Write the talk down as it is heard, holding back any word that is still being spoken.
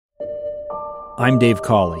I'm Dave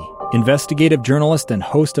Cawley, investigative journalist and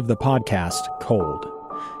host of the podcast Cold.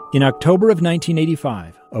 In October of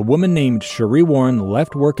 1985, a woman named Sheree Warren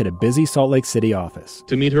left work at a busy Salt Lake City office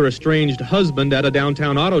to meet her estranged husband at a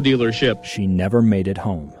downtown auto dealership. She never made it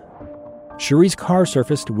home. Sheree's car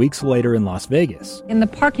surfaced weeks later in Las Vegas. In the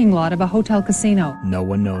parking lot of a hotel casino. No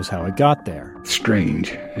one knows how it got there.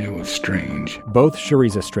 Strange. It was strange. Both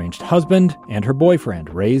Sheree's estranged husband and her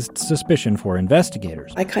boyfriend raised suspicion for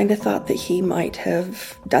investigators. I kind of thought that he might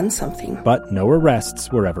have done something. But no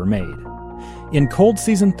arrests were ever made. In Cold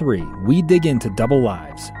Season 3, we dig into double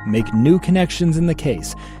lives, make new connections in the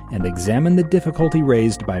case, and examine the difficulty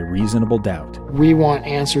raised by reasonable doubt. We want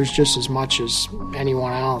answers just as much as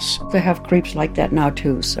anyone else. They have creeps like that now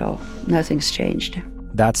too, so nothing's changed.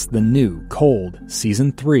 That's the new Cold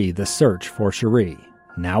Season 3, The Search for Sheree,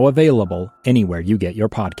 now available anywhere you get your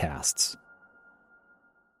podcasts.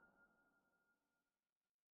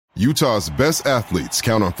 Utah's best athletes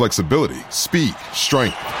count on flexibility, speed,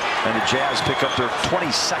 strength. And the Jazz pick up their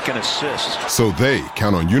 22nd assist. So they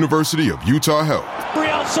count on University of Utah Health.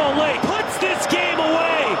 Real Salt Lake puts this game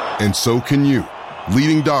away. And so can you.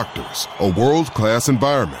 Leading doctors, a world-class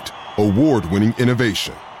environment, award-winning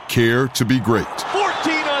innovation, care to be great.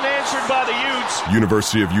 14 unanswered by the Utes.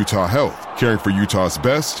 University of Utah Health, caring for Utah's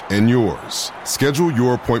best and yours. Schedule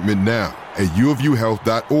your appointment now at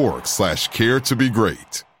uofuhealth.org/care to be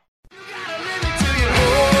great.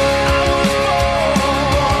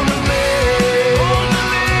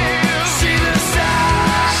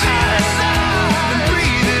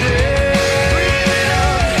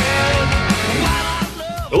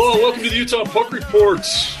 Hello, welcome to the Utah Puck Report.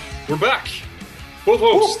 We're back. Both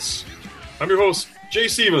hosts. I'm your host, Jay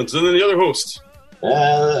Stevens, and then the other host.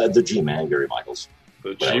 The G-Man, Gary Michaels.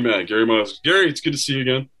 The G-Man, Gary Michaels. Gary, it's good to see you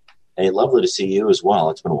again. Hey, lovely to see you as well.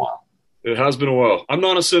 It's been a while. It has been a while. I'm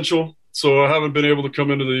non-essential, so I haven't been able to come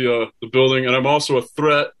into the building, and I'm also a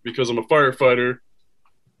threat because I'm a firefighter,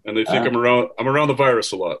 and they think I'm around the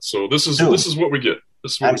virus a lot. So this is what we get.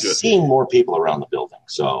 I'm seeing more people around the building,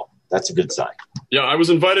 so that's a good sign. Yeah, I was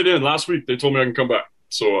invited in last week. They told me I can come back,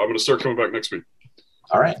 so I'm going to start coming back next week.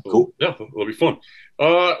 All right, cool. Yeah, it'll be fun.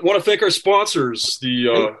 Want to thank our sponsors.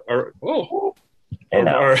 Want to thank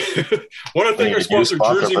our sponsor,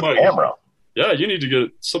 Jersey Mike. Yeah, you need to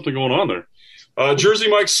get something going on there. Jersey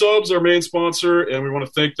Mike Subs, our main sponsor, and we want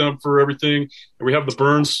to thank them for everything. And we have the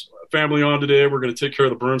Burns family on today. We're going to take care of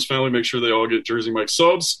the Burns family, make sure they all get Jersey Mike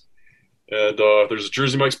Subs. And there's a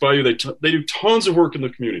Jersey Mike's Bayou. They do tons of work in the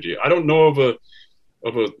community. I don't know of a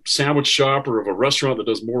sandwich shop or of a restaurant that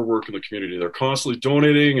does more work in the community. They're constantly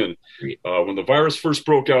donating. And when the virus first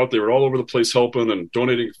broke out, they were all over the place helping and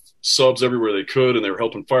donating subs everywhere they could. And they were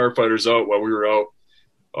helping firefighters out while we were out,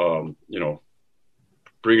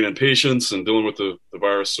 bringing in patients and dealing with the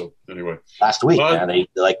virus. So anyway, last week,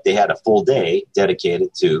 they had a full day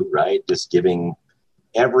dedicated to just giving.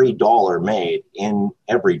 Every dollar made in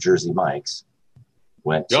every Jersey Mike's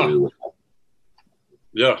went to.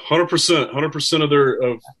 Yeah, 100% of their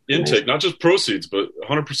intake, not just proceeds, but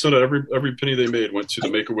 100% of every penny they made went to the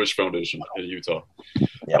Make-A-Wish Foundation in Utah.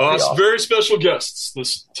 Yeah, awesome. Very special guests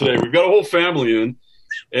today. We've got a whole family in,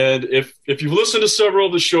 and if you've listened to several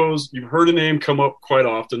of the shows, you've heard a name come up quite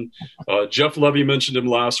often. Jeff Levy mentioned him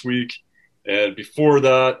last week, and before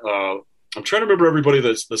that, I'm trying to remember everybody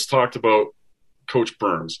that's talked about Coach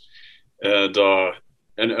Burns, and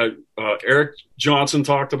Eric Johnson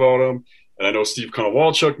talked about him, and I know Steve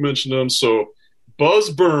Konowalchuk mentioned him. So Buzz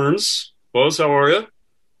Burns, Buzz, how are you?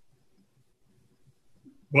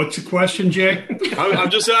 What's the question, Jay? I'm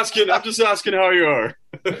just asking how you are.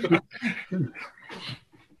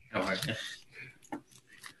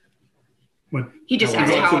 He just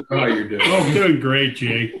asked how you're doing. Oh, doing great,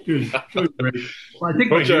 Jay. Doing great. Well, I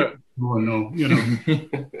think Well,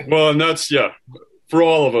 and that's for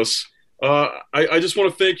all of us. I just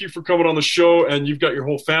want to thank you for coming on the show, and you've got your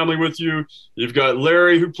whole family with you. You've got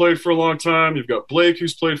Larry, who played for a long time. You've got Blake,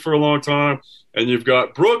 who's played for a long time. And you've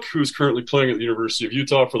got Brooke, who's currently playing at the University of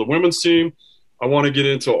Utah for the women's team. I want to get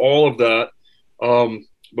into all of that.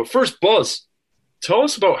 But first, Buzz, tell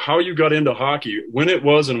us about how you got into hockey, when it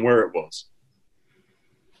was and where it was.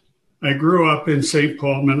 I grew up in St.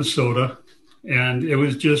 Paul, Minnesota, and it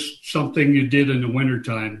was just something you did in the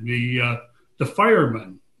wintertime. The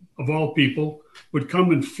firemen, of all people, would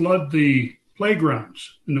come and flood the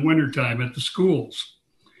playgrounds in the wintertime at the schools.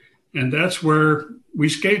 And that's where we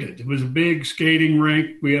skated. It was a big skating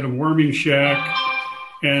rink. We had a warming shack,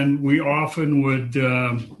 and we often would,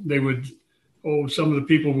 some of the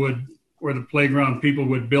people would, or the playground people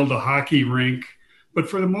would build a hockey rink. But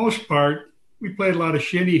for the most part, we played a lot of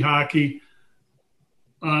shinny hockey.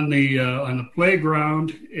 on the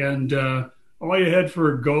playground, and all you had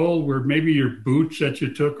for a goal were maybe your boots that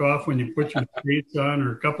you took off when you put your skates on,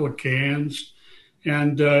 or a couple of cans.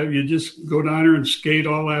 And you just go down there and skate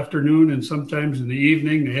all afternoon, and sometimes in the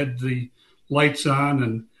evening they had the lights on,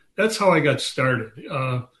 and that's how I got started.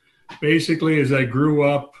 Basically, as I grew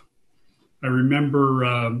up, I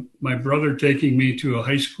remember my brother taking me to a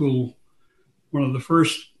high school. One of the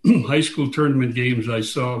first high school tournament games I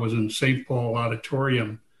saw was in St. Paul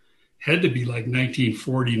Auditorium. Had to be like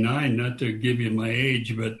 1949, not to give you my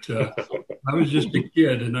age, but I was just a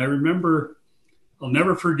kid. And I remember, I'll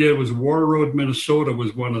never forget, it was War Road, Minnesota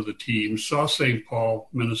was one of the teams. Saw St. Paul,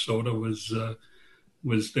 Minnesota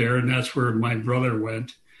was there, and that's where my brother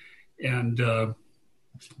went. And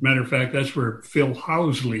matter of fact, that's where Phil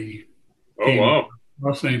Housley came off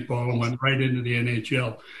St. Paul and went right into the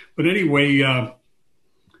NHL. But anyway,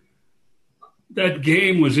 that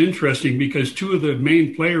game was interesting because two of the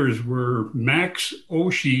main players were Max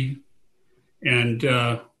Oshie and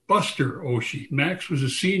Buster Oshie. Max was a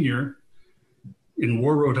senior in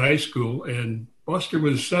War Road High School, and Buster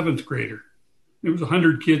was a seventh grader. There was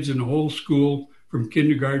 100 kids in the whole school from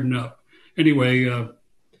kindergarten up. Anyway,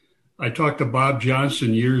 I talked to Bob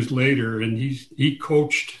Johnson years later, and he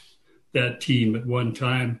coached that team at one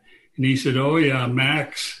time. And he said, oh, yeah,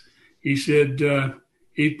 Max, he said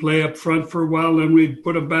he'd play up front for a while, then we'd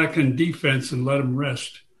put him back on defense and let him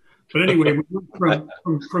rest. But anyway,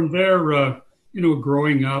 from there,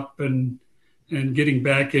 growing up and getting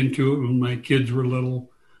back into it when my kids were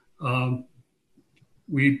little,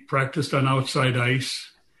 we practiced on outside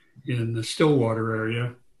ice in the Stillwater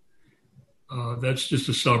area. That's just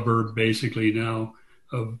a suburb basically now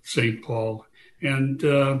of St. Paul. And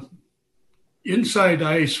inside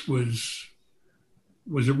ice was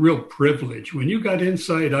a real privilege. When you got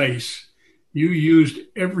inside ice, you used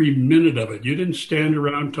every minute of it. You didn't stand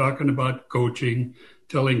around talking about coaching,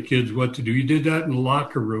 telling kids what to do. You did that in the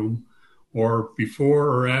locker room or before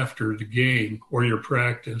or after the game or your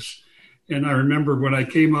practice. And I remember when I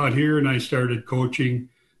came out here and I started coaching,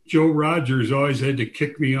 Joe Rogers always had to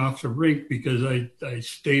kick me off the rink because I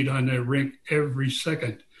stayed on that rink every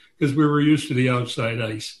second because we were used to the outside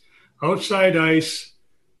ice. Outside ice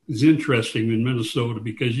is interesting in Minnesota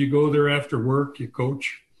because you go there after work, you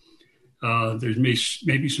coach. There's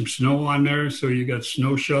maybe some snow on there, so you got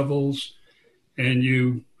snow shovels, and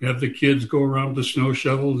you have the kids go around with the snow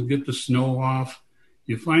shovels and get the snow off.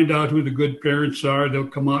 You find out who the good parents are. They'll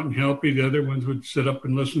come out and help you. The other ones would sit up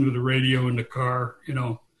and listen to the radio in the car,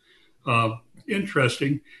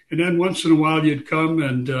 interesting. And then once in a while you'd come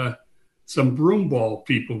and some broom ball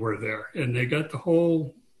people were there, and they got the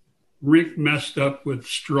whole rink messed up with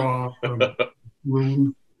straw from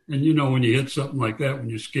broom. And when you hit something like that when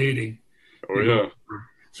you're skating. Oh, yeah.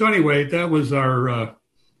 So anyway, that was our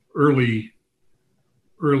early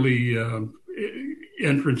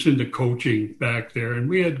entrance into coaching back there. And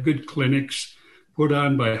we had good clinics put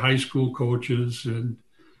on by high school coaches. And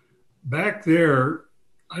back there,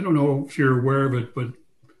 I don't know if you're aware of it, but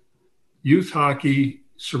youth hockey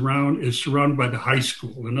is surrounded by the high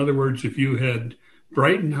school. In other words, if you had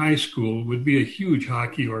Brighton High School would be a huge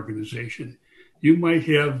hockey organization. You might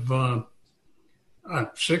have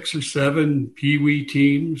 6 or 7 Pee-wee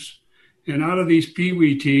teams. And out of these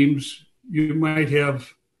Pee-wee teams, you might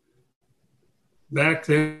have, back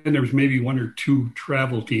then, there was maybe 1 or 2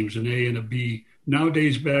 travel teams, an A and a B.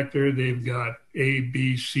 Nowadays back there, they've got A,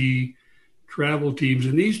 B, C travel teams.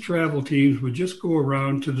 And these travel teams would just go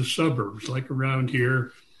around to the suburbs, like around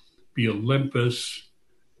here, be Olympus,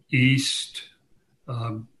 East,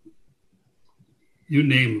 you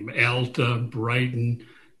name them, Alta, Brighton.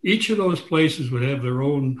 Each of those places would have their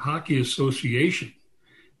own hockey association.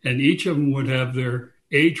 And each of them would have their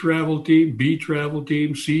A travel team, B travel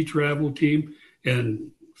team, C travel team,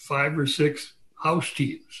 and 5 or 6 house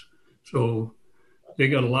teams. So they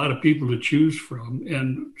got a lot of people to choose from.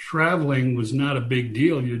 And traveling was not a big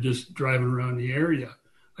deal. You're just driving around the area.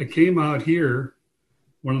 I came out here.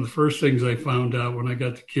 One of the first things I found out when I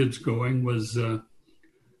got the kids going was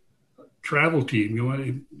travel team. You want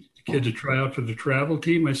the kid to try out for the travel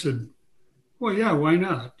team? I said, well, yeah, why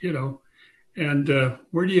not? And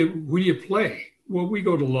who do you play? Well, we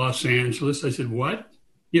go to Los Angeles. I said, what?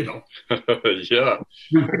 Yeah. I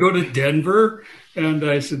go to Denver. And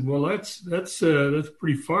I said, well, that's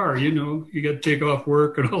pretty far. You got to take off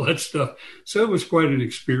work and all that stuff. So it was quite an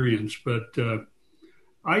experience. But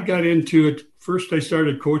I got into it. First, I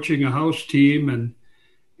started coaching a house team,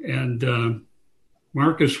 and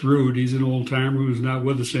Marcus Rude, he's an old timer who's not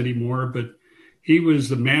with us anymore, but he was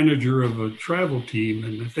the manager of a travel team,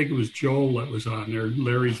 and I think it was Joel that was on there,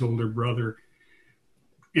 Larry's older brother.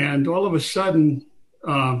 And all of a sudden,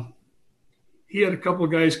 he had a couple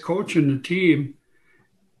of guys coaching the team,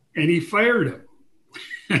 and he fired him.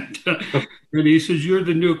 And he says, "You're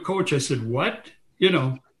the new coach." I said, "What?" He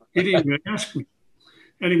didn't even ask me.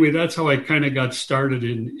 Anyway, that's how I kind of got started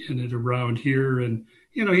in it around here. And,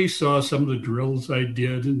 he saw some of the drills I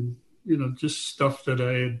did and, just stuff that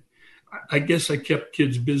I guess I kept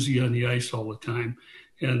kids busy on the ice all the time.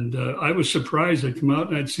 And I was surprised. I'd come out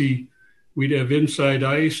and I'd see we'd have inside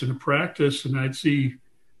ice and a practice, and I'd see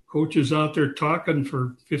coaches out there talking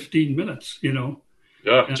for 15 minutes, Yeah,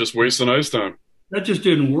 and just wasting ice time. That just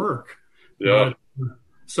didn't work. Yeah.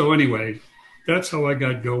 So anyway, that's how I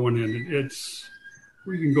got going, and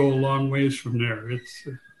we can go a long ways from there.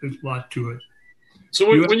 There's a lot to it. So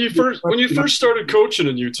when you first started coaching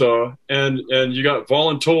in Utah, and you got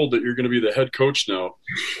voluntold that you're going to be the head coach now,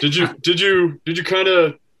 did you kind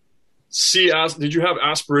of did you have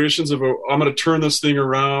aspirations of I'm going to turn this thing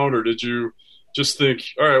around, or did you just think,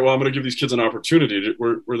 all right, well, I'm going to give these kids an opportunity?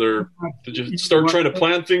 Did you start trying to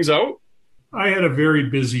plan things out? I had a very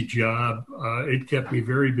busy job. It kept me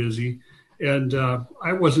very busy, and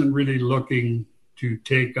I wasn't really looking to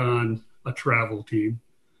take on a travel team,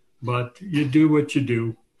 but you do what you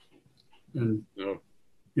do. And,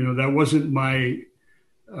 that wasn't my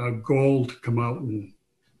goal to come out and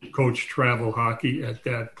coach travel hockey at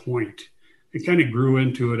that point. It kind of grew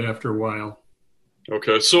into it after a while.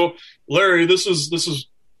 Okay. So Larry, this is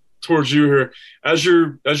towards you here. As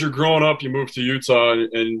you're growing up, you moved to Utah,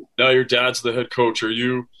 and now your dad's the head coach. Are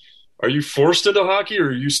you forced into hockey, or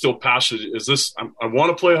are you still passionate? Is this, I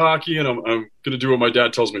want to play hockey, and I'm going to do what my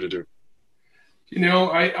dad tells me to do?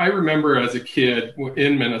 I remember as a kid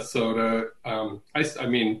in Minnesota, I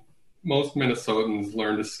mean, most Minnesotans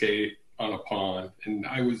learn to skate on a pond. And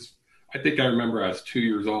I think I remember I was 2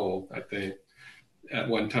 years old, I think, at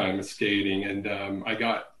one time skating. And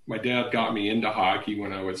my dad got me into hockey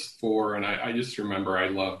when I was 4. And I just remember I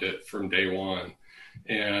loved it from day one.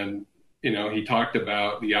 And, he talked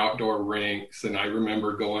about the outdoor rinks, and I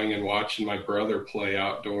remember going and watching my brother play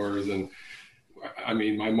outdoors. And I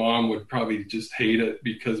mean, my mom would probably just hate it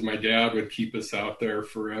because my dad would keep us out there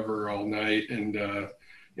forever all night. And,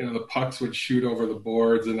 the pucks would shoot over the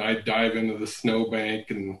boards, and I'd dive into the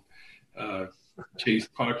snowbank and chase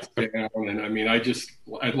pucks down. And I mean, I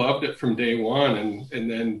loved it from day one. And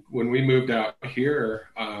then when we moved out here,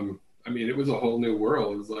 I mean, it was a whole new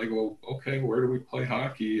world. It was like, well, okay, where do we play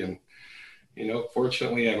hockey? And,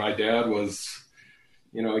 fortunately, my dad was,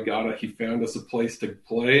 he found us a place to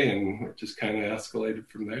play, and it just kind of escalated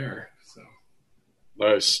from there. So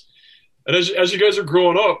nice. And as you guys are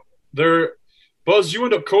growing up, Buzz, you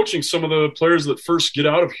end up coaching some of the players that first get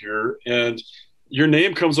out of here, and your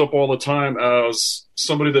name comes up all the time as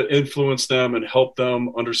somebody that influenced them and helped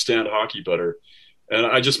them understand hockey better. And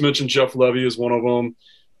I just mentioned Jeff Levy is one of them,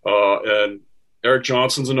 and Eric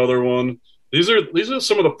Johnson's another one. These are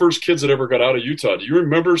some of the first kids that ever got out of Utah. Do you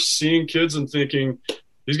remember seeing kids and thinking,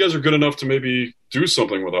 these guys are good enough to maybe do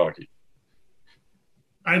something with hockey?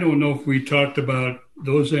 I don't know if we talked about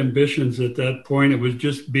those ambitions at that point. It was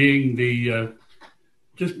just being the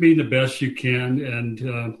best you can.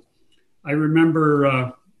 And I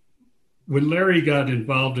remember when Larry got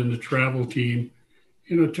involved in the travel team,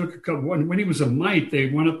 it took a couple. When he was a mite, they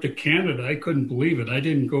went up to Canada. I couldn't believe it. I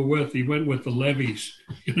didn't go with. He went with the Levies.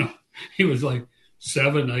 He was like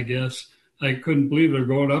 7, I guess. I couldn't believe they're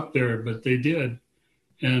going up there, but they did.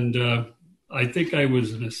 And I think I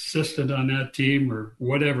was an assistant on that team or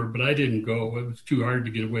whatever, but I didn't go. It was too hard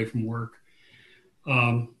to get away from work.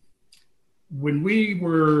 When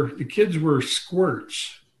the kids were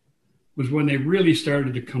squirts, was when they really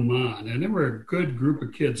started to come on. And they were a good group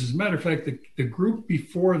of kids. As a matter of fact, the group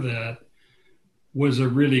before that was a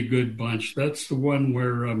really good bunch. That's the one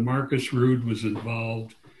where Marcus Ruud was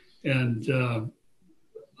involved. And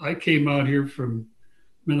I came out here from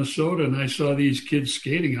Minnesota, and I saw these kids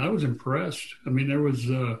skating. I was impressed. I mean, there was,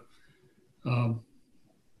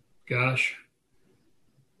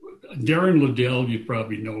 Darren Liddell, you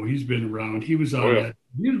probably know. He's been around. He was on that.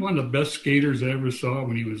 He was one of the best skaters I ever saw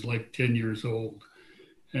when he was like 10 years old.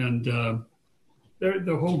 And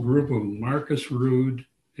the whole group of them, Marcus Ruud,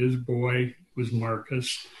 his boy was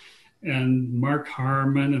Marcus, and Mark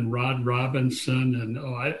Harmon and Rod Robinson. And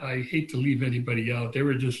I hate to leave anybody out. They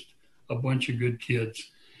were just a bunch of good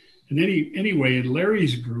kids. And anyway, in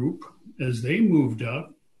Larry's group, as they moved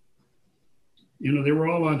up, they were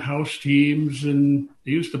all on house teams, and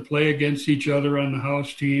they used to play against each other on the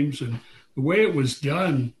house teams. And the way it was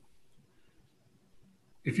done,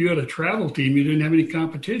 if you had a travel team, you didn't have any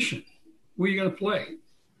competition. Who are you going to play?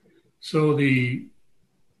 So the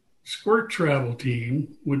squirt travel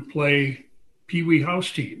team would play Pee Wee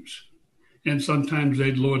house teams. And sometimes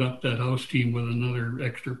they'd load up that house team with another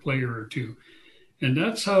extra player or two. And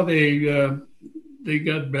that's how they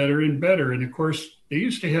got better and better. And, of course, they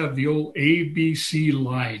used to have the old ABC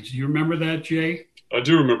lines. You remember that, Jay? I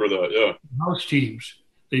do remember that, yeah. House teams.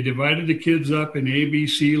 They divided the kids up in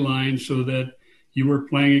ABC lines so that you were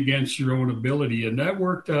playing against your own ability. And that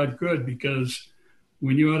worked out good because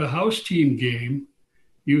when you had a house team game,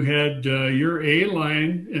 you had your A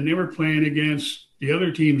line, and they were playing against the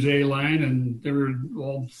other team's A line, and they were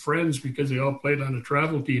all friends because they all played on a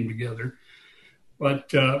travel team together.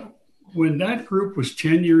 But when that group was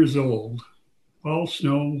 10 years old, Paul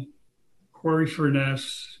Snow, Corey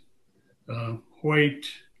Furness, Hoyt,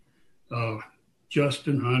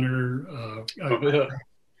 Justin Hunter.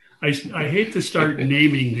 I hate to start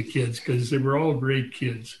naming the kids because they were all great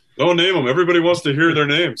kids. Don't name them. Everybody wants to hear their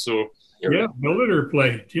name. So yeah, Billiter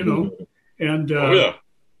played, and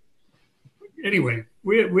anyway,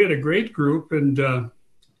 we had a great group, and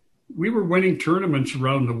we were winning tournaments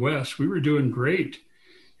around the West. We were doing great.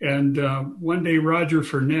 And one day, Roger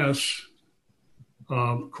Furness,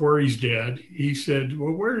 Corey's dad, he said,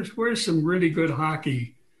 well, where's some really good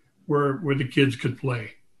hockey where the kids could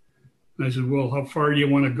play? And I said, well, how far do you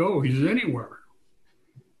want to go? He said, anywhere.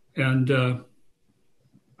 And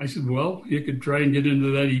I said, well, you could try and get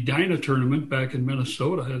into that Edina tournament back in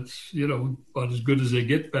Minnesota. It's, about as good as they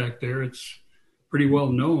get back there. It's pretty well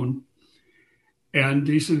known. And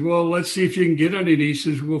he said, well, let's see if you can get on it. He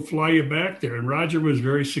says, we'll fly you back there. And Roger was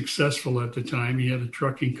very successful at the time. He had a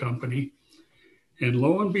trucking company. And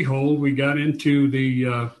lo and behold, we got into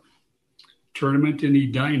the tournament in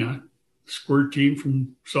Edina, squirt team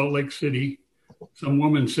from Salt Lake City. Some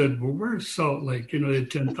woman said, well, where's Salt Lake? They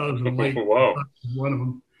had 10,000 lakes. Wow. One of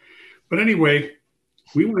them. But anyway,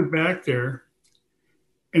 we went back there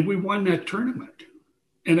and we won that tournament.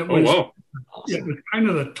 And it was, it was kind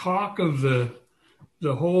of the talk of the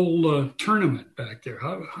whole tournament back there.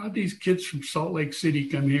 How these kids from Salt Lake City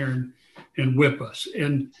come here and whip us.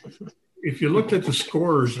 And if you looked at the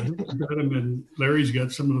scores, I think I got them, and Larry's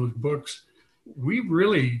got some of those books, we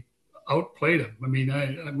really outplayed them. I mean,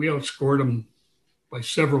 we outscored them by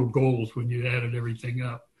several goals when you added everything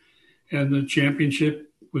up. And the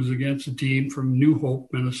championship was against a team from New Hope,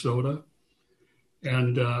 Minnesota.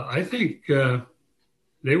 And I think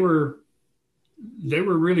they were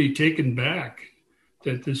really taken back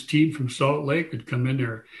that this team from Salt Lake had come in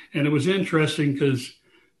there. And it was interesting because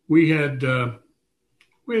we had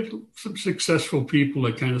some successful people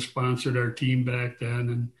that kind of sponsored our team back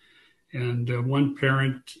then. And one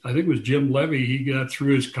parent, I think it was Jim Levy, he got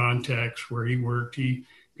through his contacts where he worked. He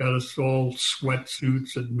got us all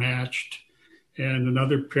sweatsuits that matched. And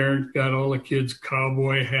another parent got all the kids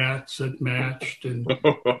cowboy hats that matched. And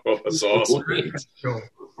that's awesome.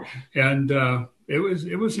 And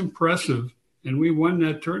it was impressive. And we won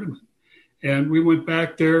that tournament. And we went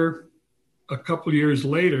back there a couple of years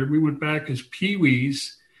later. We went back as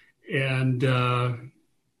Pee-wees. And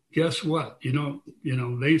guess what?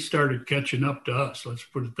 They started catching up to us. Let's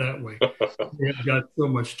put it that way. We got so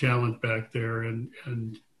much talent back there, and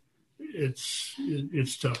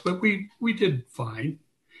it's tough. But we did fine.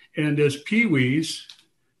 And as Pee-wees,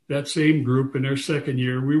 that same group in their second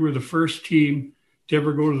year, we were the first team to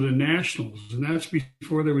ever go to the Nationals. And that's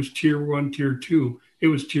before there was Tier 1, Tier 2. It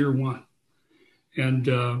was Tier 1.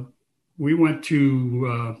 And we went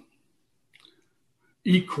to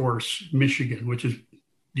Ecorse, Michigan, which is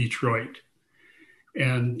Detroit.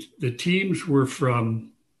 And the teams were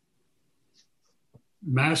from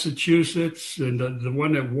Massachusetts, and the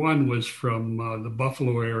one that won was from the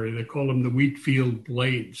Buffalo area. They call them the Wheatfield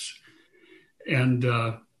Blades. And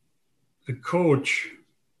the coach,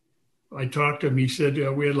 I talked to him, he said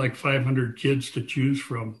we had like 500 kids to choose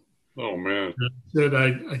from. Oh, man. And I said,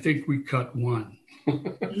 I think we cut one.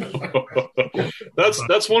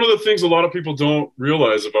 That's one of the things a lot of people don't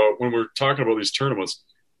realize about when we're talking about these tournaments.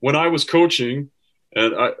 When I was coaching,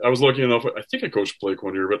 and I was lucky enough, I think I coached Blake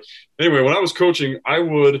one year, but anyway, when I was coaching, I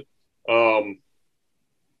wouldn't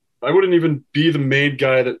even be the main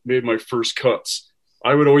guy that made my first cuts.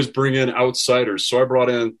 I would always bring in outsiders. So I brought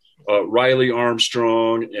in Riley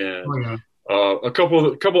Armstrong and a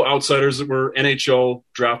couple outsiders that were NHL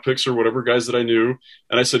draft picks or whatever, guys that I knew.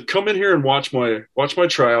 And I said, come in here and watch my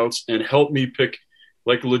tryouts and help me pick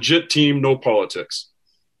like a legit team, no politics.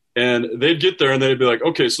 And they'd get there and they'd be like,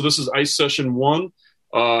 okay, so this is ice session 1.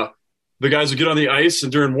 The guys would get on the ice,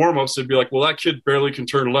 and during warm-ups, they'd be like, well, that kid barely can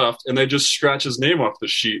turn left. And they'd just scratch his name off the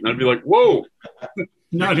sheet. And I'd be like, whoa.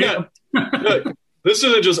 Not him. this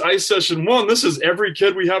isn't just Ice Session 1. This is every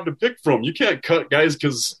kid we have to pick from. You can't cut guys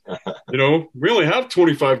because, we only have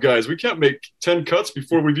 25 guys. We can't make 10 cuts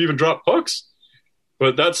before we've even dropped pucks.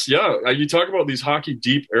 But you talk about these hockey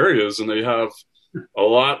deep areas, and they have a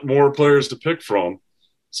lot more players to pick from.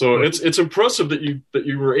 So it's impressive that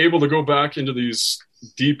you were able to go back into these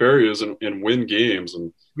deep areas and win games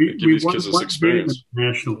and give these kids this experience.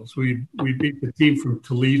 Nationals. We beat the team from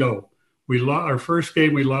Toledo. Our first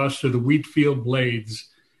game we lost to the Wheatfield Blades,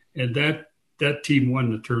 and that team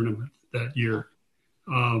won the tournament that year.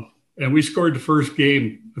 And we scored the first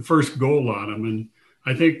goal on them, and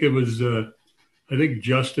I think it was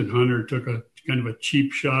Justin Hunter took a kind of a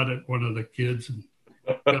cheap shot at one of the kids. And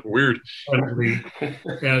weird.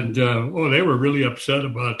 And they were really upset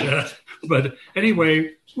about that. But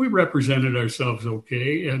anyway, we represented ourselves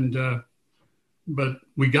okay, and but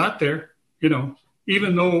we got there.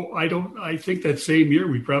 Even though I think that same year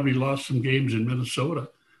we probably lost some games in Minnesota,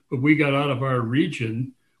 but we got out of our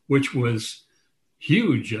region, which was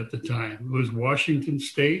huge at the time. It was Washington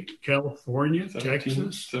State, California,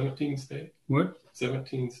 Texas. 17 states. What?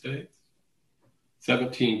 17 states.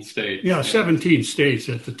 17 states. Yeah, 17 states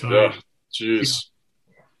at the time. Yeah, jeez.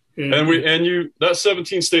 And that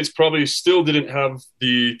 17 states probably still didn't have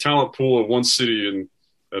the talent pool of one city in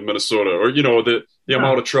Minnesota, or the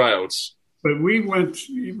amount of tryouts. But we had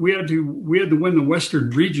to win the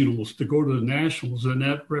Western Regionals to go to the Nationals, and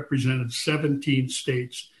that represented 17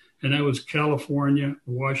 states. And that was California,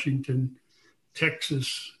 Washington,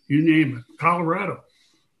 Texas, you name it, Colorado,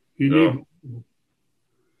 you name it.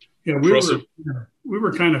 Yeah, we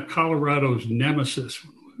were kind of Colorado's nemesis.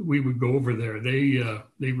 We would go over there. They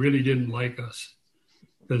really didn't like us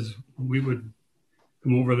because we would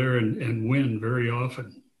come over there and win very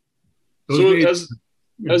often.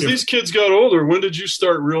 As these kids got older, when did you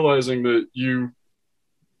start realizing that you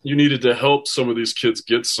needed to help some of these kids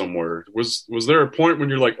get somewhere? Was there a point when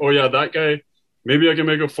you're like, oh yeah, that guy, maybe I can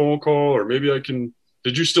make a phone call, or maybe I can?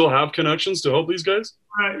 Did you still have connections to help these guys?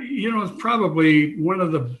 Probably one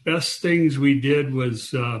of the best things we did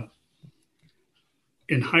was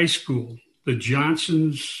in high school, the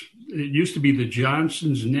Johnsons. It used to be the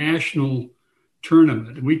Johnsons National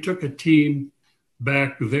Tournament, and we took a team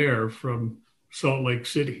back there from Salt Lake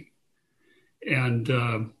City, and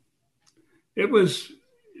it was,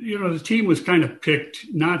 the team was kind of picked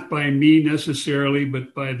not by me necessarily,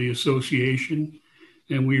 but by the association,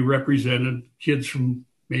 and we represented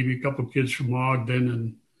maybe a couple of kids from Ogden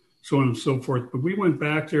and so on and so forth. But we went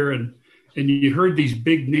back there, and you heard these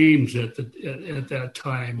big names at that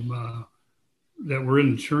time that were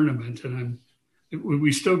in the tournament, and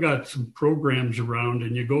we still got some programs around,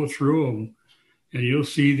 and you go through them, and you'll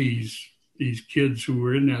see these kids who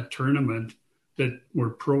were in that tournament that were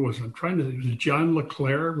pros. I'm trying to think, was John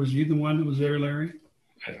LeClaire? Was he the one that was there, Larry?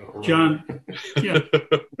 I don't remember. John, yeah.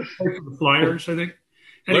 For the Flyers, I think.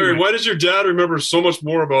 Anyway. Larry, why does your dad remember so much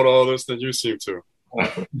more about all this than you seem to?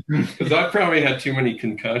 Because I probably had too many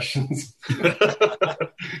concussions. Yeah.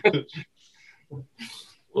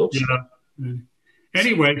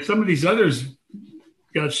 Anyway, some of these others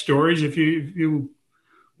got stories. If you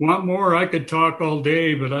want more, I could talk all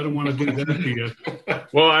day, but I don't want to do that to you.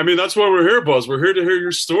 Well, I mean, that's why we're here, Buzz. We're here to hear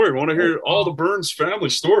your story. We want to hear all the Burns family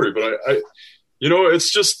story. But I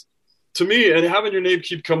it's just, to me, and having your name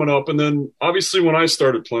keep coming up. And then obviously when I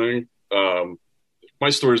started playing, my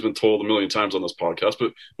story's been told a million times on this podcast,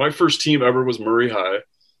 but my first team ever was Murray High.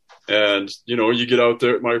 And, you get out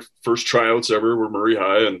there, my first tryouts ever were Murray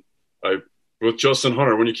High. And with Justin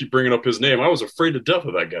Hunter, when you keep bringing up his name, I was afraid to death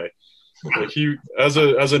of that guy. Like he, as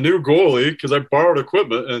a new goalie, because I borrowed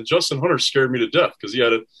equipment, and Justin Hunter scared me to death because he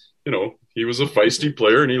had he was a feisty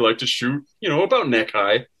player and he liked to shoot, about neck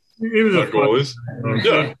high. He was a goalies.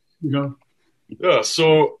 Yeah.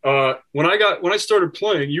 So when I started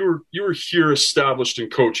playing, you were here established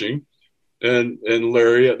in coaching, and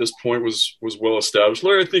Larry at this point was well established.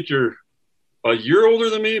 Larry, I think you're a year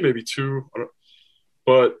older than me, maybe 2,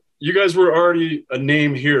 but you guys were already a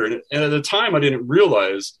name here, and at the time I didn't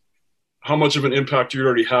realize how much of an impact you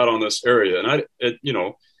already had on this area. And at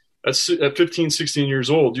 15, 16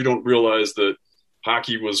 years old, you don't realize that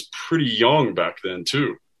hockey was pretty young back then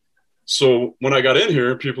too. So when I got in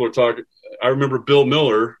here, people are talking, I remember Bill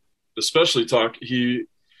Miller, especially he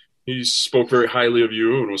spoke very highly of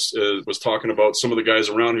you and was talking about some of the guys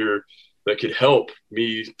around here that could help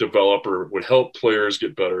me develop or would help players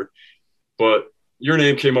get better. But your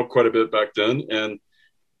name came up quite a bit back then. And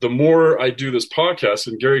the more I do this podcast,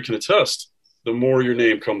 and Gary can attest, the more your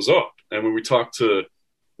name comes up. And when we talk to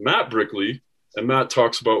Matt Brickley, and Matt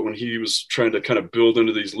talks about when he was trying to kind of build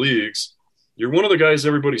into these leagues, you're one of the guys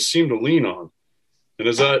everybody seemed to lean on.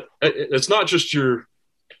 And it's not just your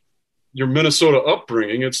Minnesota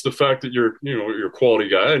upbringing. It's the fact that you're a quality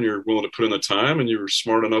guy and you're willing to put in the time, and you're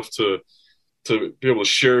smart enough to be able to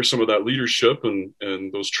share some of that leadership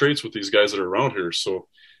and those traits with these guys that are around here. So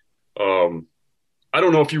I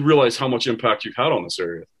don't know if you realize how much impact you've had on this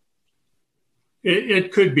area.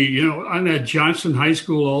 It could be, on that Johnson High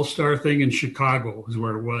School All-Star thing in Chicago is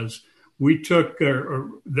where it was. We took,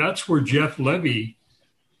 that's where Jeff Levy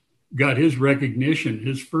got his recognition,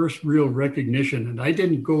 his first real recognition. And I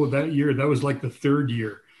didn't go that year. That was like the third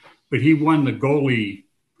year. But he won the goalie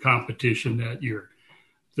competition that year.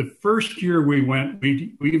 The first year we went,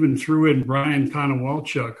 we even threw in Brian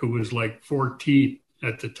Konowalchuk, who was like 14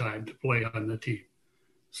 at the time, to play on the team.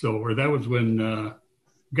 Or that was when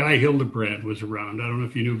Guy Hildebrand was around. I don't know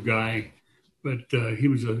if you knew Guy, but he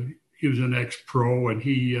was an ex-pro, and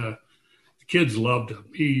the kids loved him.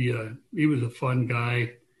 He was a fun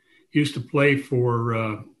guy. He used to play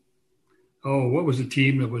for what was the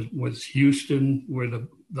team that was Houston, where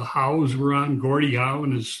the Howes were on? Gordie Howe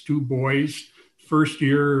and his two boys. First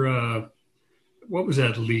year, what was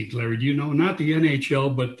that league, Larry? Do you know? Not the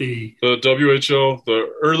NHL, but the WHL, the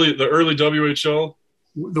early WHL.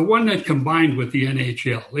 The one that combined with the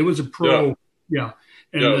NHL. It was a pro. Yeah.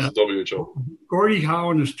 And, it was the WHL. Gordie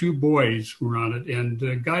Howe and his two boys were on it.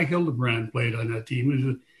 And Guy Hildebrand played on that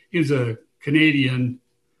team. He was a Canadian.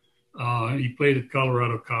 He played at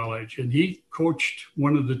Colorado College. And he coached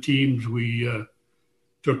one of the teams we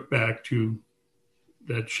took back to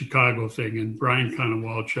that Chicago thing. And Brian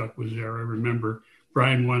Konowalchuk was there. I remember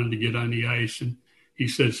Brian wanted to get on the ice. And he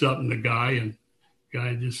said something to Guy. And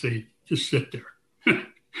Guy just said, just sit there.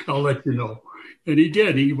 I'll let you know. And he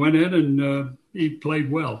did. He went in and he played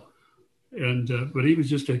well. And but he was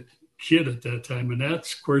just a kid at that time. And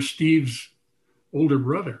that's, of course, Steve's older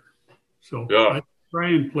brother. So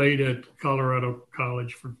Brian played at Colorado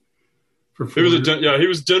College for 4 years. He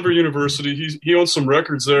was Denver University. He owned some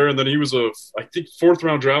records there. And then he was I think,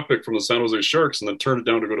 4th-round draft pick from the San Jose Sharks, and then turned it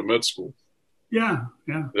down to go to med school. Yeah.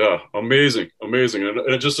 Yeah, amazing.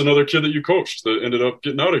 And just another kid that you coached that ended up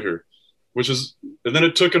getting out of here. And then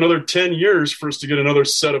it took another 10 years for us to get another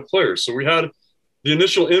set of players. So we had the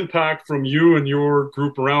initial impact from you and your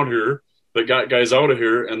group around here that got guys out of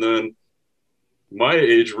here. And then my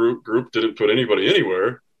age group didn't put anybody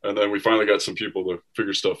anywhere. And then we finally got some people to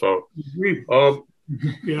figure stuff out.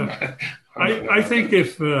 Yeah. I think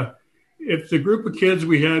if the group of kids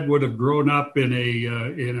we had would have grown up in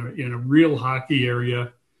a real hockey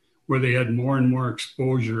area where they had more and more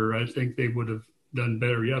exposure, I think they would have done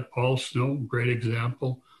better. Yeah, Paul Snow, great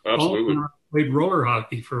example. Absolutely. Paul played roller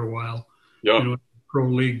hockey for a while. Yeah. Pro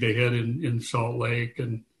league they had in Salt Lake,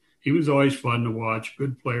 and he was always fun to watch.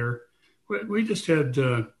 Good player. We just had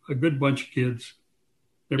a good bunch of kids.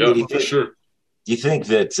 For sure. Do you think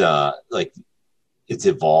that it's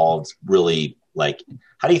evolved really?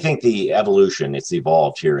 How do you think the evolution it's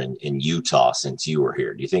evolved here in Utah since you were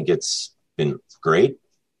here? Do you think it's been great?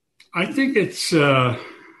 I think it's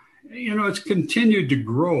it's continued to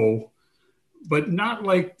grow, but not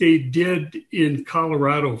like they did in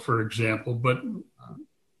Colorado, for example. But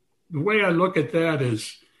the way I look at that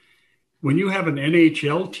is when you have an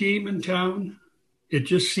NHL team in town, it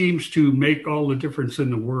just seems to make all the difference in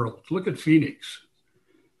the world. Look at Phoenix.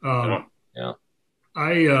 Going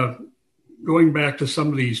back to some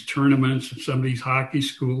of these tournaments and some of these hockey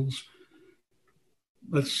schools,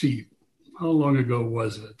 let's see, how long ago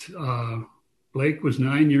was it? Blake was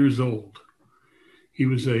 9 years old. He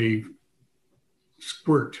was a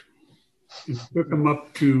squirt. He took him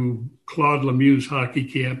up to Claude Lemieux's hockey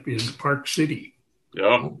camp in Park City.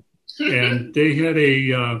 Yeah. And they had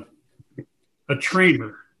a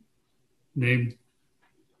trainer named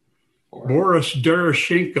Boris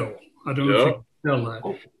Doroshenko. I don't know if you can tell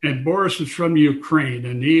that. And Boris was from Ukraine,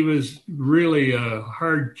 and he was really a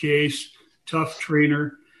hard case, tough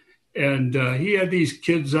trainer. And he had these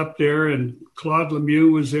kids up there, and Claude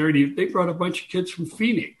Lemieux was there. And they brought a bunch of kids from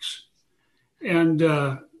Phoenix. And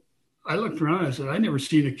I looked around and I said, I never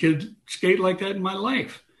seen a kid skate like that in my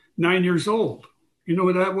life. 9 years old. You know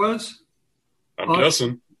what that was? I'm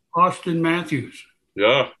guessing. Austin Matthews.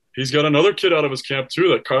 Yeah. He's got another kid out of his camp, too,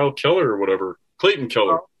 that Kyle Keller or whatever. Clayton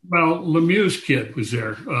Keller. Well, Lemieux's kid was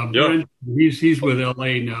there. Brent, he's with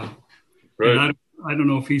L.A. now. Right. And I don't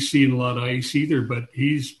know if he's seen a lot of ice either, but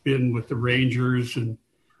he's been with the Rangers and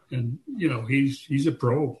he's a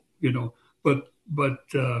pro, But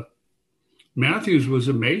Matthews was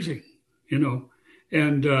amazing,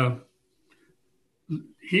 and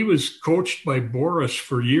he was coached by Boris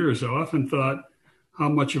for years. I often thought how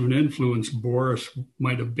much of an influence Boris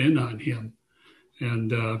might have been on him.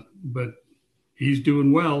 And but he's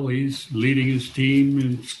doing well. He's leading his team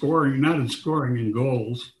in scoring, not in scoring, in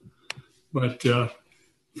goals. But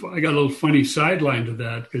I got a little funny sideline to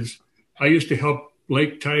that because I used to help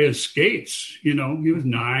Blake tie his skates. He was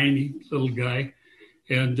 9, little guy.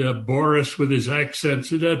 And Boris, with his accent,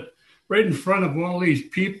 said that right in front of all these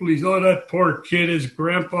people, that poor kid, his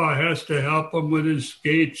grandpa has to help him with his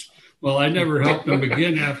skates. Well, I never helped him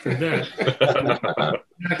again after that.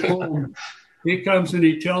 Back home, he comes and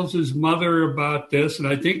he tells his mother about this, and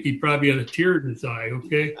I think he probably had a tear in his eye,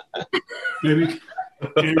 okay? Maybe.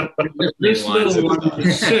 And this little one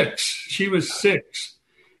was 6. She was 6,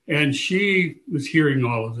 and she was hearing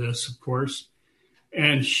all of this, of course.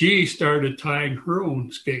 And she started tying her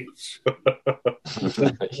own skates.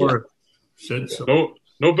 Or said so.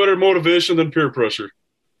 No better motivation than peer pressure.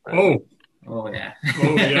 Oh yeah.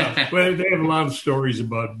 Well, they have a lot of stories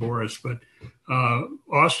about Boris, but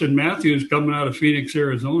Austin Matthews coming out of Phoenix,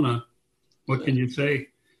 Arizona. What can you say?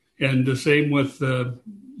 And the same with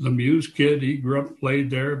Lemieux's kid. He grew up, played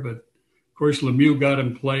there, but of course Lemieux got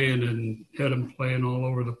him playing and had him playing all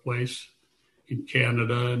over the place. In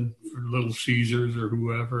Canada and for Little Caesars or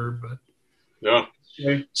whoever, but yeah.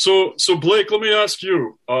 Okay. So Blake, let me ask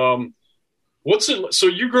you, what's it? So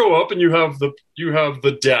you grow up and you have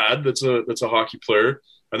the dad that's a hockey player,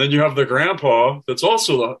 and then you have the grandpa that's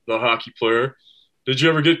also the hockey player. Did you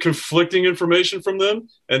ever get conflicting information from them?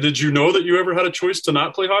 And did you know that you ever had a choice to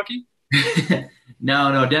not play hockey?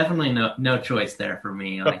 No, definitely no choice there for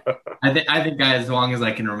me. Like, I think as long as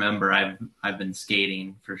I can remember, I've been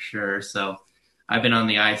skating for sure. So I've been on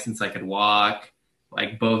the ice since I could walk.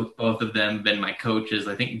 Like both of them have been my coaches.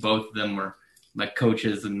 I think both of them were my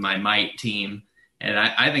coaches in my Might team. And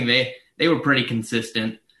I think they were pretty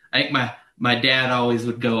consistent. I think my dad always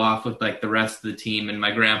would go off with like the rest of the team, and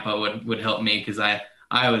my grandpa would help me because I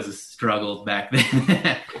was struggled back then.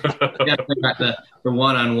 Definitely got the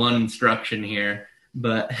one-on-one instruction here.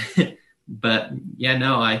 But yeah,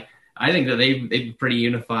 no, I think that they've pretty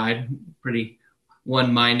unified, pretty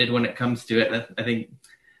one-minded when it comes to it. I think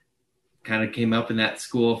kind of came up in that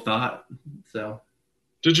school of thought. So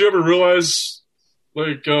did you ever realize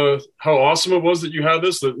how awesome it was that you had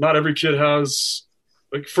this, that not every kid has,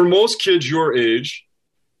 like for most kids your age,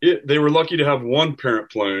 they were lucky to have one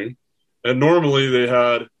parent playing, and normally they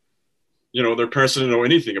had, their parents didn't know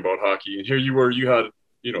anything about hockey. And here you were, you had,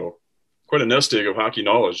 quite a nest egg of hockey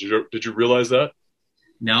knowledge. Did you realize that?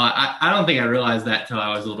 No, I don't think I realized that till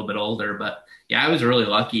I was a little bit older, but yeah, I was really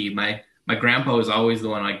lucky. My grandpa was always the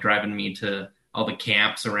one like driving me to all the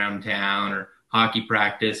camps around town or hockey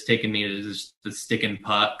practice, taking me to just sticking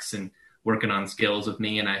pucks and working on skills with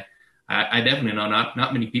me. And I definitely know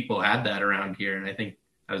not many people had that around here. And I think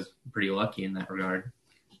I was pretty lucky in that regard.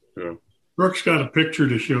 Yeah. Brooke's got a picture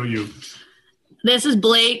to show you. This is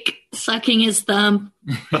Blake sucking his thumb.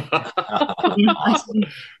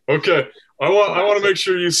 Okay. I want to make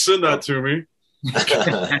sure you send that to me.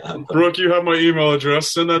 Brooke, you have my email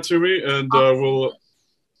address. Send that to me, and we'll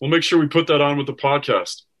make sure we put that on with the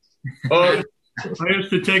podcast. I used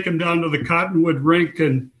to take him down to the Cottonwood rink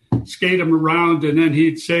and skate him around, and then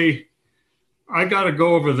he'd say, I got to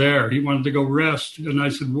go over there. He wanted to go rest. And I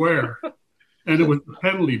said, where? And it was the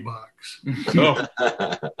penalty box. Oh.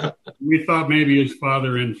 We thought maybe his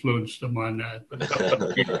father influenced him on that.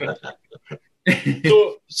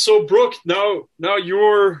 So Brooke, now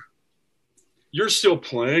you're still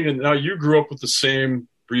playing, and now you grew up with the same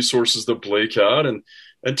resources that Blake had. And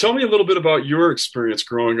tell me a little bit about your experience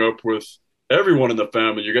growing up with everyone in the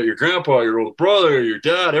family. You got your grandpa, your older brother, your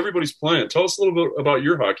dad, everybody's playing. Tell us a little bit about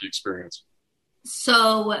your hockey experience.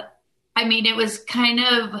 So, I mean, it was kind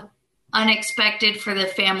of unexpected for the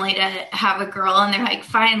family to have a girl, and they're like,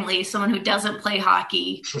 finally, someone who doesn't play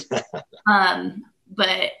hockey.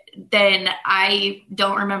 But then I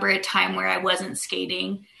don't remember a time where I wasn't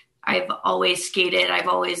skating. I've always skated. I've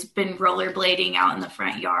always been rollerblading out in the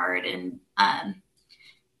front yard. And,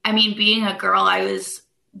 I mean, being a girl, I was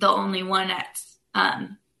the only one at,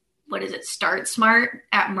 Start Smart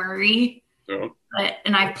at Murray. Yeah.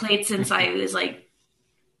 And I've played since I was like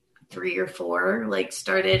 3 or 4, like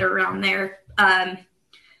started around there.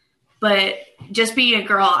 But just being a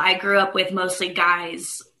girl, I grew up with mostly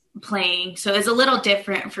guys playing. So it's a little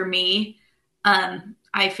different for me.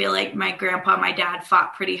 I feel like my grandpa, my dad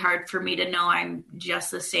fought pretty hard for me to know I'm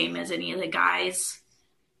just the same as any of the guys.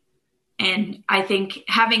 And I think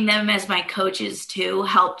having them as my coaches too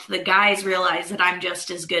helped the guys realize that I'm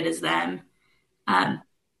just as good as them.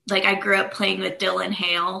 Like I grew up playing with Dylan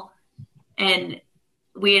Hale, and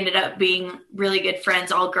we ended up being really good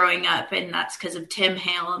friends all growing up. And that's because of Tim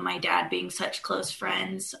Hale and my dad being such close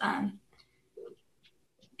friends.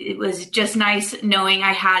 it was just nice knowing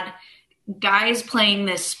I had guys playing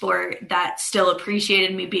this sport that still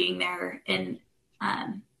appreciated me being there. And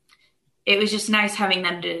it was just nice having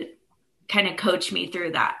them to kind of coach me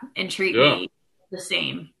through that and treat me the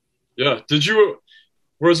same. Yeah.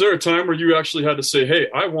 Was there a time where you actually had to say, hey,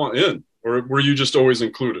 I want in, or were you just always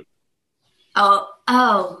included? Oh,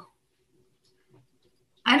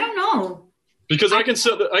 I don't know. Because I can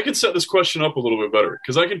set this question up a little bit better.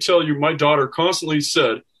 Because I can tell you, my daughter constantly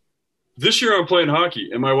said, this year I'm playing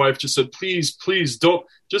hockey. And my wife just said, please don't,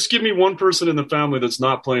 just give me one person in the family that's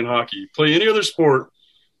not playing hockey. Play any other sport,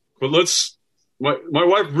 but my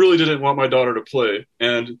wife really didn't want my daughter to play.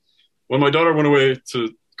 And when my daughter went away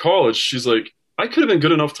to college, she's like, I could have been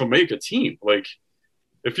good enough to make a team. Like,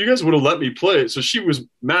 if you guys would have let me play. So she was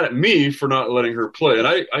mad at me for not letting her play. And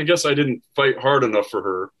I guess I didn't fight hard enough for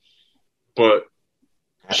her. But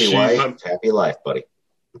happy wife, happy life, buddy.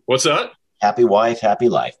 What's that? Happy wife, happy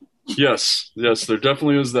life. Yes, there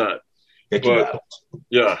definitely is that.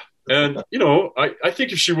 Yeah. And, I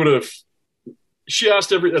think if she would have – she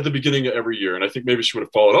asked at the beginning of every year, and I think maybe she would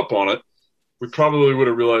have followed up on it. We probably would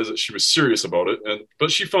have realized that she was serious about it.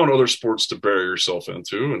 But she found other sports to bury herself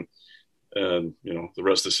into, and the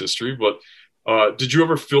rest is history. But did you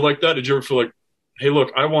ever feel like that? Did you ever feel like, hey,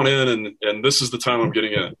 look, I want in, and this is the time I'm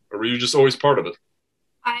getting in? Or were you just always part of it?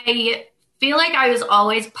 I feel like I was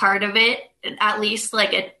always part of it. At least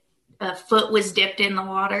like a foot was dipped in the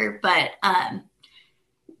water. But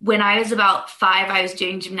when I was about 5, I was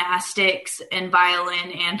doing gymnastics and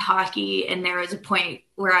violin and hockey. And there was a point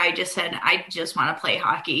where I just said, I just want to play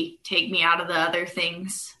hockey. Take me out of the other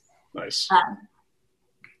things. Nice.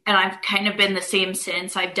 And I've kind of been the same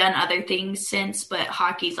since. I've done other things since, but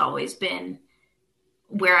hockey's always been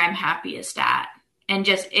where I'm happiest at. And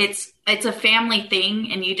just it's a family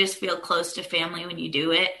thing, and you just feel close to family when you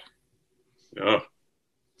do it. Yeah.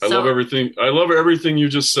 I love everything. I love everything you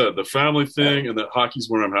just said. The family thing and that hockey's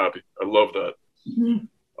where I'm happy. I love that.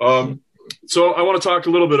 Mm-hmm. So I want to talk a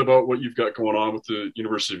little bit about what you've got going on with the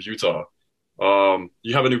University of Utah.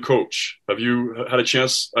 You have a new coach. Have you had a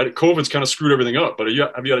chance? COVID's kind of screwed everything up, but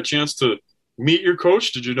have you had a chance to meet your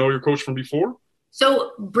coach? Did you know your coach from before?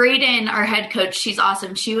 So Braden, our head coach, she's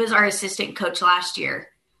awesome. She was our assistant coach last year.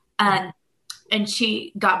 And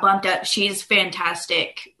she got bumped up. She's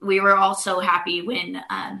fantastic. We were all so happy when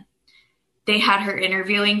they had her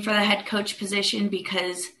interviewing for the head coach position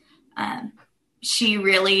because she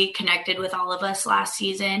really connected with all of us last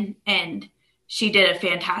season, and she did a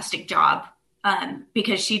fantastic job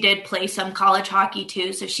because she did play some college hockey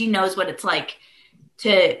too. So she knows what it's like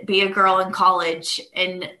to be a girl in college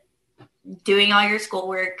and doing all your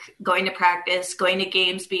schoolwork, going to practice, going to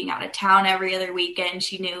games, being out of town every other weekend.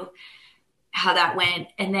 She knew how that went.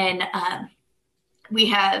 And then we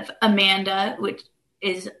have Amanda, which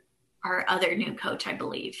is our other new coach, I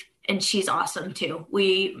believe. And she's awesome too.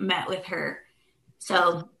 We met with her.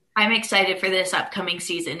 So I'm excited for this upcoming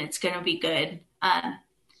season. It's going to be good.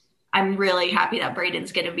 I'm really happy that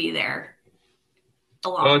Braden's going to be there.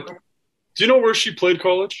 Do you know where she played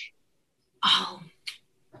college? Oh,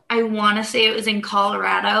 I want to say it was in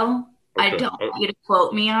Colorado. Okay. I don't want you to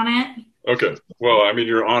quote me on it. Okay. Well, I mean,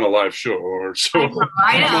 you're on a live show, so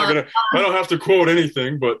I don't have to quote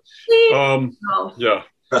anything, but yeah.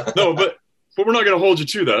 No, but we're not going to hold you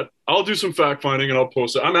to that. I'll do some fact finding and I'll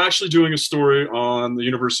post it. I'm actually doing a story on the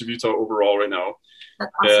University of Utah overall right now.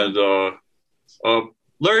 That's awesome. And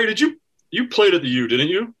Larry, you played at the U, didn't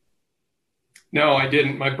you? No, I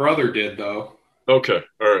didn't. My brother did, though. Okay.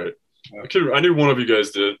 All right. I knew one of you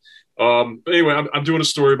guys did. But anyway, I'm doing a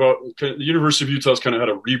story about the University of Utah's kind of had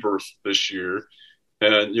a rebirth this year.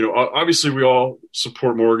 And, obviously we all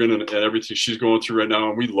support Morgan and everything she's going through right now.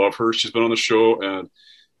 And we love her. She's been on the show, and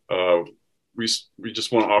we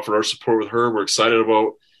just want to offer our support with her. We're excited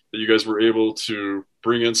about that you guys were able to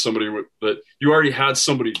bring in somebody that you already had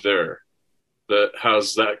somebody there that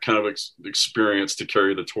has that kind of experience to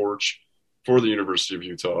carry the torch for the University of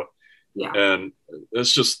Utah. Yeah. And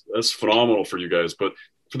that's phenomenal for you guys. But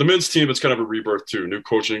for the men's team, it's kind of a rebirth too. New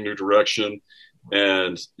coaching, new direction.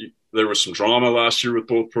 And there was some drama last year with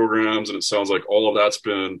both programs, and it sounds like all of that's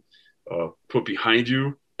been put behind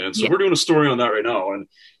you. And so we're doing a story on that right now. And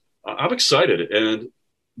I'm excited. And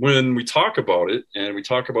when we talk about it and we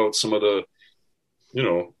talk about some of the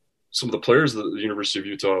players that the University of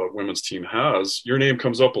Utah women's team has, your name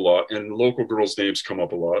comes up a lot, and local girls' names come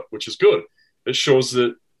up a lot, which is good. It shows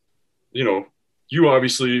that, you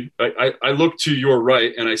obviously, I look to your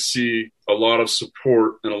right and I see a lot of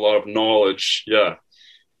support and a lot of knowledge. Yeah.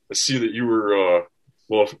 I see that you were,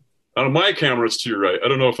 On my camera, it's to your right. I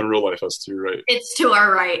don't know if in real life that's to your right. It's to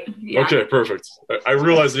our right. Yeah. Okay, perfect. I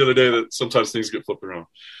realized the other day that sometimes things get flipped around.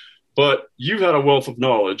 But you've had a wealth of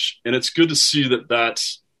knowledge, and it's good to see that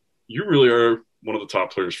you really are one of the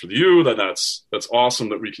top players for the U. That's awesome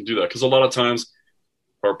that we can do that, because a lot of times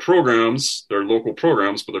our programs, they're local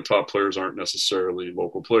programs, but their top players aren't necessarily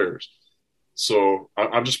local players. So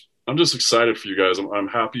I'm just excited for you guys. I'm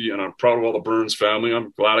happy, and I'm proud of all the Burns family.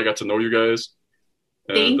 I'm glad I got to know you guys.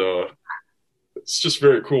 And it's just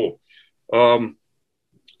very cool.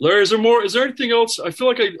 Larry, is there anything else? I feel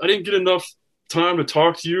like I didn't get enough time to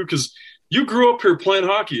talk to you, because you grew up here playing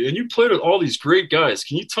hockey and you played with all these great guys.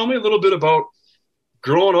 Can you tell me a little bit about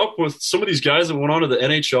growing up with some of these guys that went on to the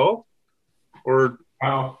NHL or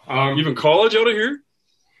even college out of here?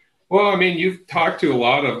 Well, I mean, you've talked to a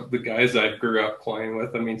lot of the guys I grew up playing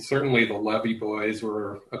with. I mean, certainly the Levy boys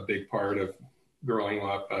were a big part of growing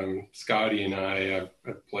up. Scotty and I have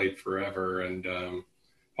played forever, and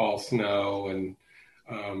Paul Snow, and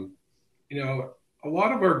a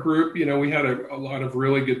lot of our group, we had a lot of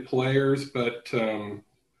really good players, but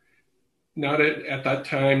not at that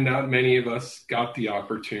time, not many of us got the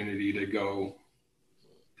opportunity to go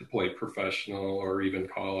to play professional or even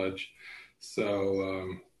college.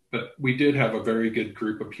 So, but we did have a very good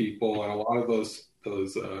group of people, and a lot of those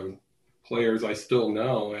players I still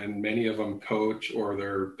know, and many of them coach or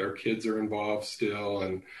their kids are involved still.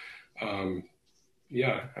 And I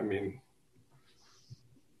mean,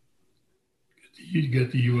 you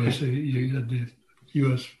got the USA, you got the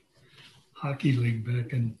U.S. Hockey League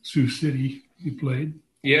back in Sioux City. You played.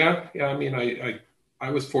 Yeah. I mean, I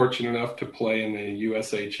was fortunate enough to play in the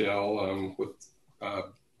USHL with.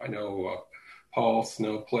 I know Paul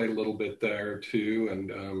Snow played a little bit there too,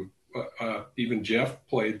 and even Jeff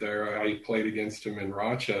played there. I played against him in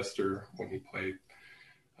Rochester when he played.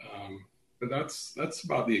 But that's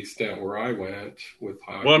about the extent where I went with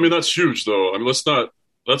hockey. Well, I mean, that's huge, though. I mean,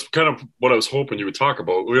 that's kind of what I was hoping you would talk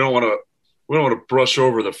about. We don't want to brush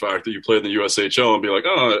over the fact that you played in the USHL and be like,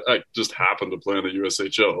 oh, I just happened to play in the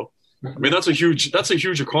USHL. I mean, that's a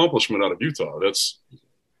huge accomplishment out of Utah.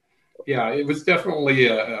 It was definitely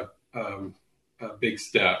a big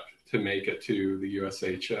step to make it to the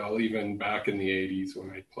USHL, even back in the 80s when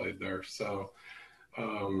I played there. So,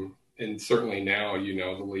 and certainly now,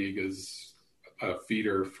 the league is a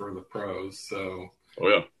feeder for the pros. So,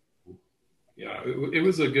 it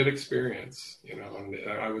was a good experience, and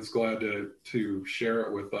I was glad to share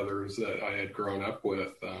it with others that I had grown up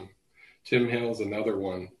with. Tim Hill's another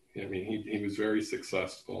one. I mean, he was very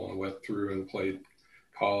successful and went through and played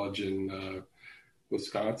college in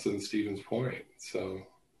Wisconsin, Stevens Point. So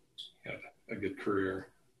he had a good career.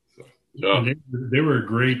 So they were a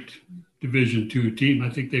great Division II team. I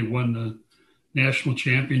think they won the national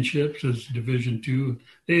championships as Division II.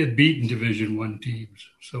 They had beaten Division I teams.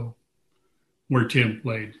 So where Tim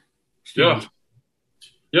played. Yeah,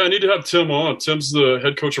 I need to have Tim on. Tim's the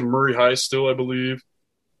head coach of Murray High still, I believe.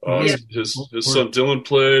 His son Dylan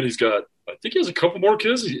played. I think he has a couple more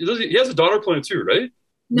kids. He has a daughter playing too, right?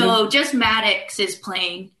 No, just Maddox is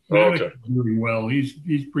playing. Maddox is doing well. He's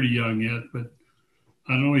pretty young yet, but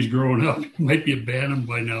I know he's growing up. He might be a Bantam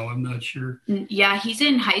by now. I'm not sure. Yeah, he's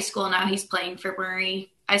in high school now. He's playing for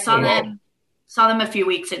Murray. I saw them a few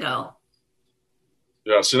weeks ago.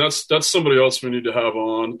 Yeah, see, that's somebody else we need to have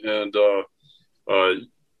on, and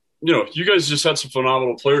you guys just had some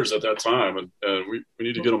phenomenal players at that time, and we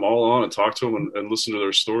need to get them all on and talk to them and listen to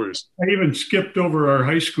their stories. I even skipped over our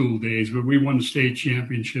high school days, but we won the state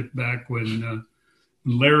championship back when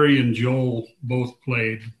Larry and Joel both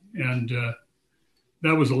played, and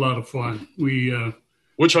that was a lot of fun.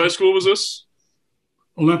 Which high school was this?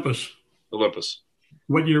 Olympus.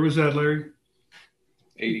 What year was that, Larry?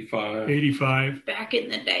 85. Back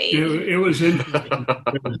in the day. It was interesting.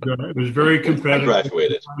 It was very competitive. I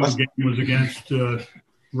graduated. The game was against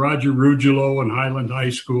Roger Ruggiero and Highland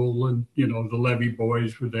High School, and the Levy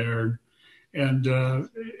boys were there, and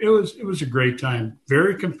it was a great time.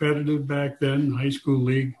 Very competitive back then, high school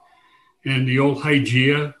league, and the old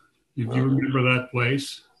Hygeia. If you remember that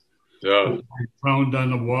place, yeah, pound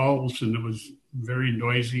on the walls, and it was very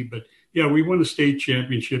noisy. But yeah, we won a state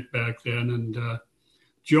championship back then, and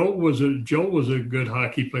Joel was a good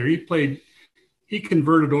hockey player. He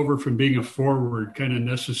converted over from being a forward, kind of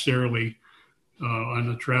necessarily on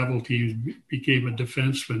the travel teams, became a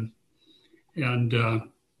defenseman, and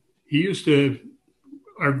he used to.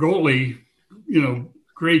 Our goalie,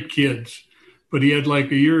 great kids, but he had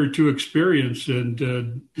like a year or two experience,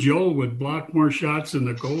 and Joel would block more shots than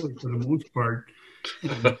the goalie for the most part.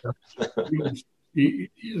 And, he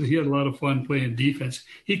had a lot of fun playing defense.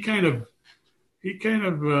 He kind of he kind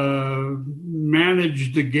of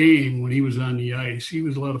managed the game when he was on the ice. He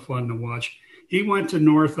was a lot of fun to watch. He went to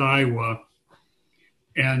North Iowa,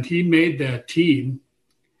 and he made that team,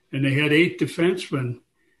 and they had 8 defensemen.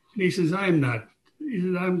 And he says, I'm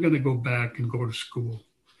going to go back and go to school.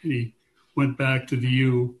 And he went back to the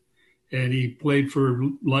U, and he played for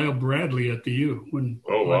Lyle Bradley at the U.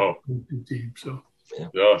 Wow. Team, so.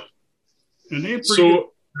 Yeah. And they had pretty good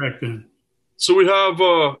back then. So we have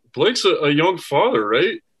Blake's a young father,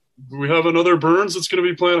 right? We have another Burns that's going to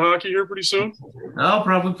be playing hockey here pretty soon? Oh,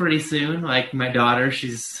 probably pretty soon. Like my daughter,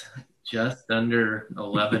 she's just under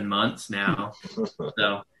 11 months now.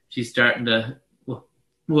 So she's starting to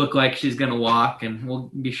look like she's going to walk, and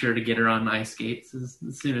we'll be sure to get her on ice skates as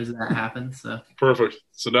soon as that happens. So perfect.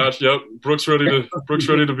 So now, Brooke's ready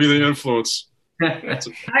to be the influence. I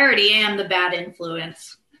already am the bad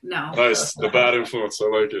influence. No. Nice. The bad influence. I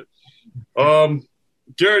like it.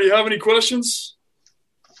 Gary, do you have any questions?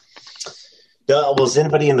 Was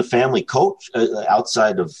anybody in the family coach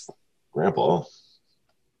outside of Grandpa?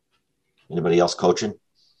 Anybody else coaching?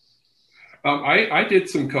 I did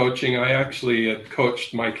some coaching. I actually had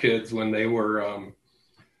coached my kids when they were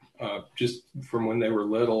just from when they were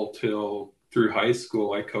little till through high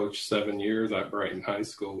school. I coached 7 years at Brighton High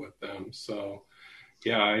School with them. So,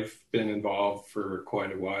 yeah, I've been involved for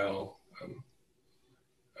quite a while.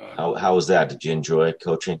 How was that? Did you enjoy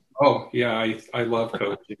coaching? Oh, yeah, I love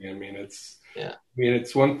coaching. I mean,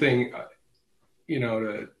 it's one thing,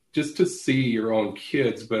 to see your own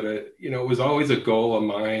kids, but it was always a goal of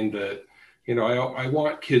mine that, I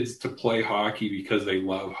want kids to play hockey because they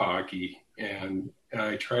love hockey. And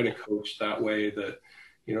I try to coach that way that,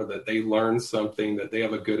 that they learn something, that they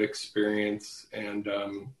have a good experience. And,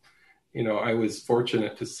 I was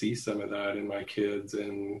fortunate to see some of that in my kids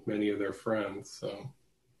and many of their friends. So.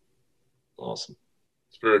 Awesome.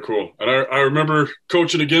 It's very cool. And I remember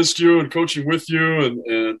coaching against you and coaching with you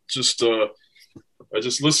and just I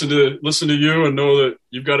just listen to you and know that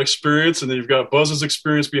you've got experience and that you've got Buzz's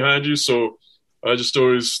experience behind you. So I just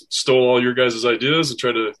always stole all your guys' ideas and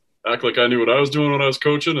tried to act like I knew what I was doing when I was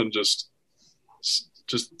coaching and just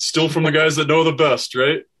steal from the guys that know the best,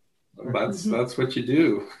 right? That's what you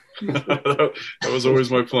do. That was always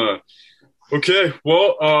my plan. Okay.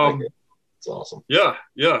 Well, it's awesome. Yeah.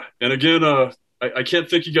 And again, I can't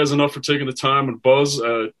thank you guys enough for taking the time. And Buzz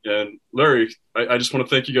and Larry, I just want to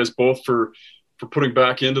thank you guys both for putting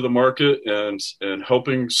back into the market and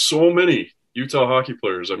helping so many Utah hockey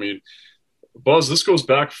players. I mean, Buzz, this goes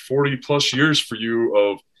back 40 plus years for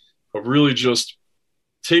you of really just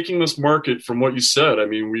taking this market from what you said. I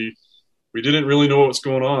mean, we didn't really know what's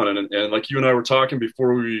going on. And like you and I were talking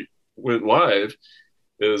before we went live,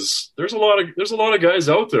 is there's a lot of guys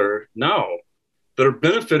out there now that are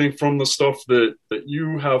benefiting from the stuff that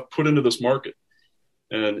you have put into this market.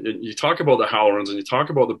 And you talk about the Howlorans and you talk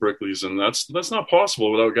about the Brickleys, and that's not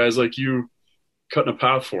possible without guys like you cutting a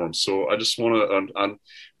path for them. So I just want to,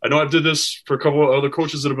 I know I did this for a couple of other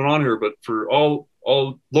coaches that have been on here, but for all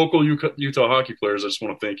local Utah hockey players, I just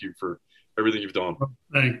want to thank you for everything you've done.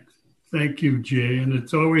 Thank you, Jay. And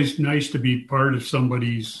it's always nice to be part of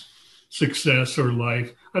somebody's success or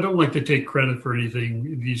life. I don't like to take credit for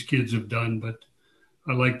anything these kids have done, but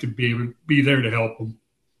I like to be able to be there to help them.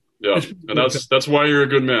 Yeah, and that's why you're a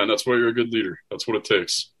good man. That's why you're a good leader. That's what it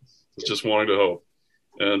takes. It's just wanting to help.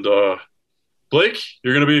 And Blake,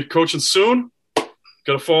 you're going to be coaching soon.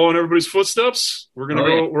 Got to follow in everybody's footsteps. We're going to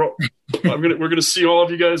go. We're going to see all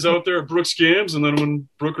of you guys out there at Brooks games, and then when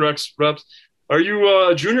Brooke reps. Are you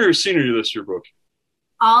a junior or senior this year, Brooke?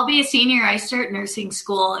 I'll be a senior. I start nursing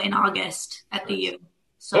school in August at the U.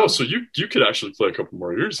 So you could actually play a couple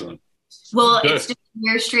more years then. Well, it's just a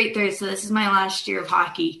year straight through, so this is my last year of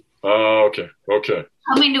hockey. Oh, okay.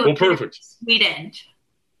 Coming to a perfect. Sweet end.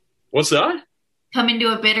 What's that? Coming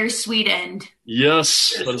to a bittersweet end.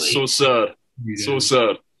 Yes, that is so sad. Yeah. So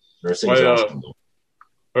sad.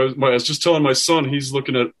 I was just telling my son, he's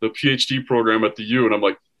looking at the PhD program at the U, and I'm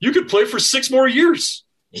like, you could play for 6 more years.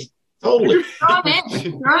 Totally. Throw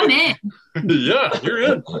him in. Yeah, you're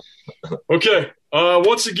in. Okay.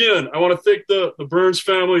 Once again, I want to thank the Burns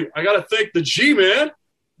family. I got to thank the G-Man.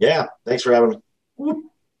 Yeah, thanks for having me.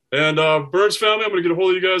 And Burns family, I'm going to get a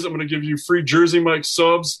hold of you guys. I'm going to give you free Jersey Mike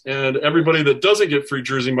subs. And everybody that doesn't get free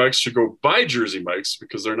Jersey Mikes should go buy Jersey Mikes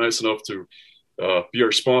because they're nice enough to be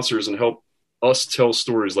our sponsors and help us tell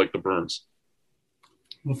stories like the Burns.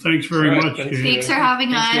 Well, thanks very much. Thanks for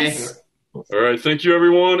having us. All right. Thank you,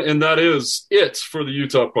 everyone. And that is it for the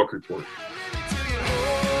Utah Puck Report.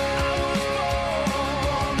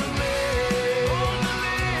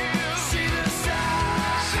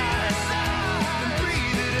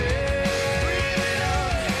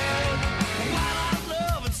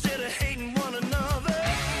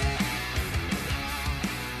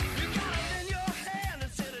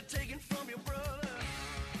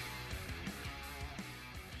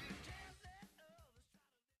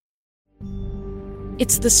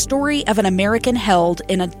 It's the story of an American held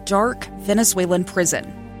in a dark Venezuelan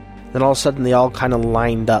prison. Then all of a sudden they all kind of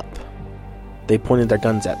lined up. They pointed their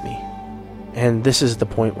guns at me. And this is the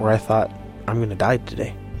point where I thought, I'm going to die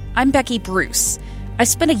today. I'm Becky Bruce. I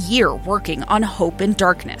spent a year working on Hope in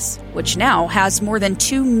Darkness, which now has more than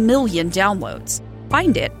 2 million downloads.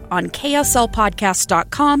 Find it on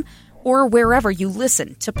kslpodcast.com or wherever you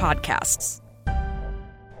listen to podcasts.